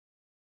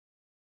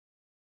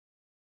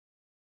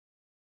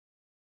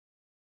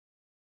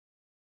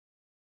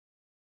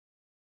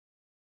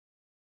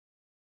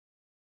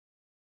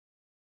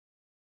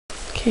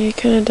Okay,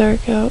 kind of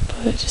dark out,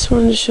 but I just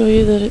wanted to show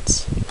you that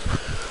it's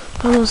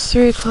almost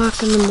 3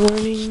 o'clock in the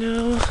morning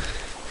now.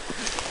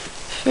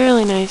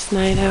 Fairly nice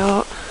night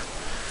out.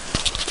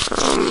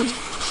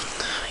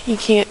 You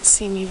can't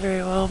see me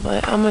very well,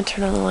 but I'm gonna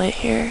turn on the light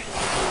here.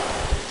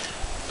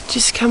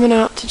 Just coming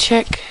out to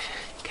check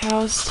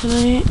cows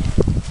tonight.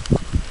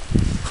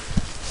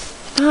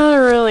 Not a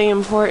really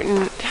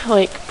important,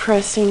 like,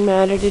 pressing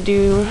matter to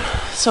do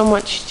so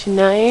much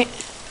tonight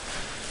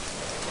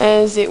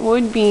as it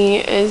would be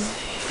as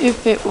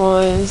if it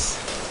was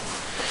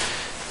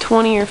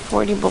 20 or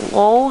 40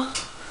 below.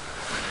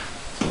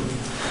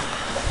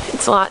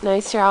 It's a lot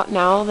nicer out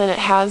now than it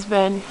has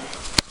been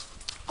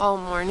all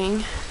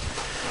morning.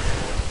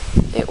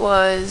 It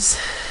was,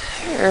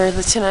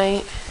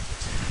 tonight,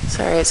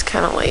 sorry it's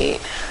kind of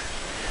late.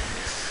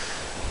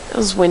 It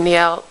was windy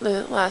out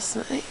last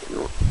night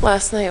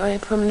when I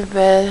put him to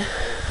bed.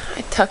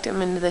 I tucked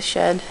him into the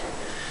shed.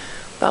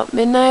 About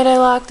midnight I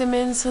locked him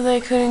in so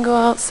they couldn't go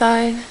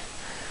outside.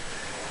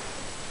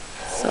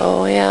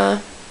 So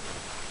yeah,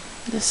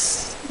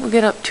 we'll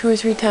get up 2 or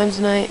 3 times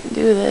a night and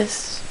do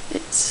this.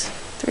 It's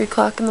 3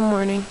 o'clock in the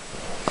morning.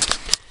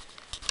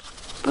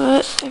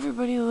 But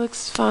everybody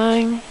looks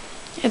fine.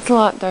 It's a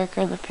lot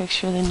darker in the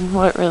picture than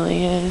what it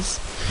really is.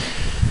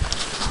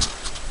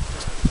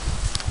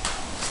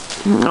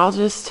 And I'll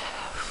just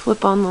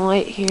flip on the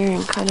light here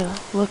and kind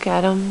of look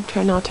at them,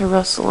 try not to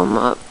rustle them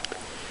up.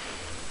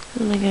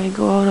 And I gotta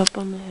go out up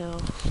on the hill.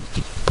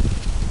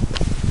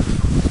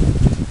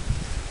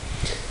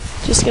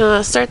 Just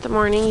gonna start the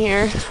morning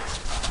here.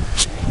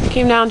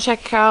 Came down,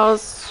 checked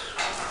cows.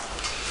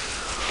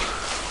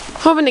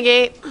 Opened the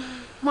gate,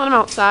 let them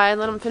outside,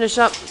 let them finish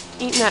up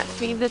eating that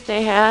feed that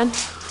they had.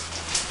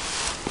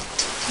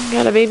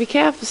 Got a baby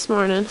calf this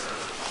morning.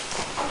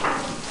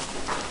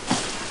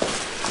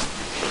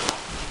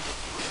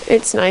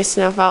 It's nice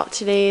enough out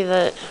today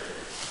that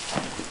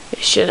I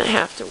shouldn't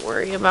have to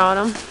worry about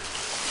them.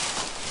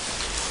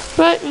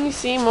 But you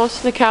see, most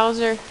of the cows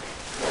are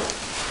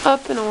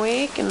up and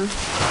awake, and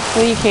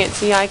well, you can't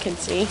see, I can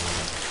see.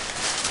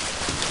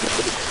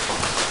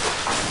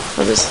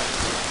 I'll just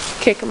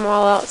kick them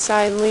all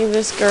outside and leave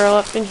this girl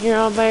up in here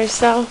all by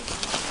herself.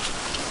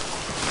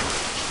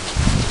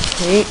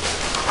 Wait.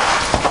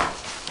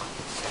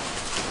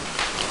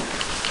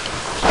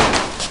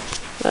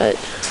 But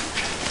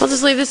I'll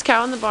just leave this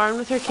cow in the barn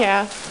with her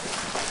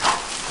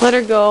calf. Let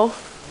her go.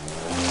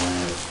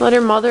 Let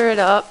her mother it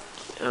up.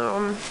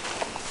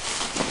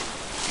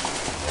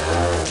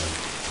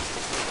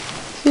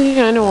 She's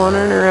kind of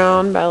wandering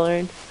around,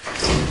 Ballard.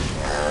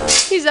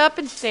 He's up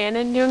and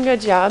standing, doing a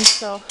good job,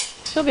 so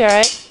she'll be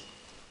alright.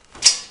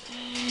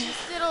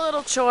 Did a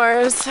little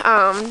chores.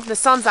 The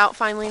sun's out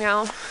finally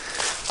now.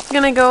 I'm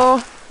gonna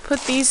go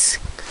put these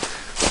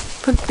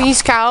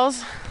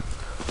cows.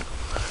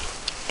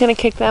 Gonna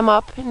kick them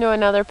up into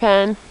another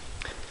pen,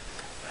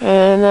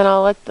 and then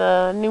I'll let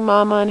the new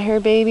mama and her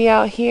baby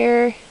out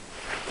here,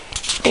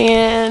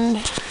 and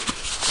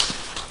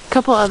a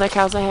couple other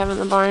cows I have in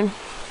the barn.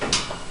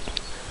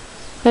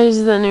 There's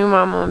the new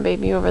mama and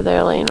baby over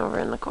there laying over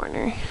in the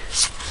corner.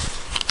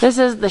 This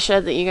is the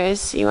shed that you guys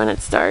see when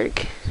it's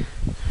dark.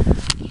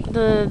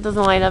 It doesn't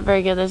light up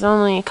very good. There's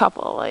only a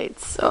couple of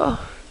lights, so.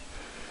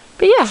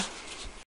 But yeah.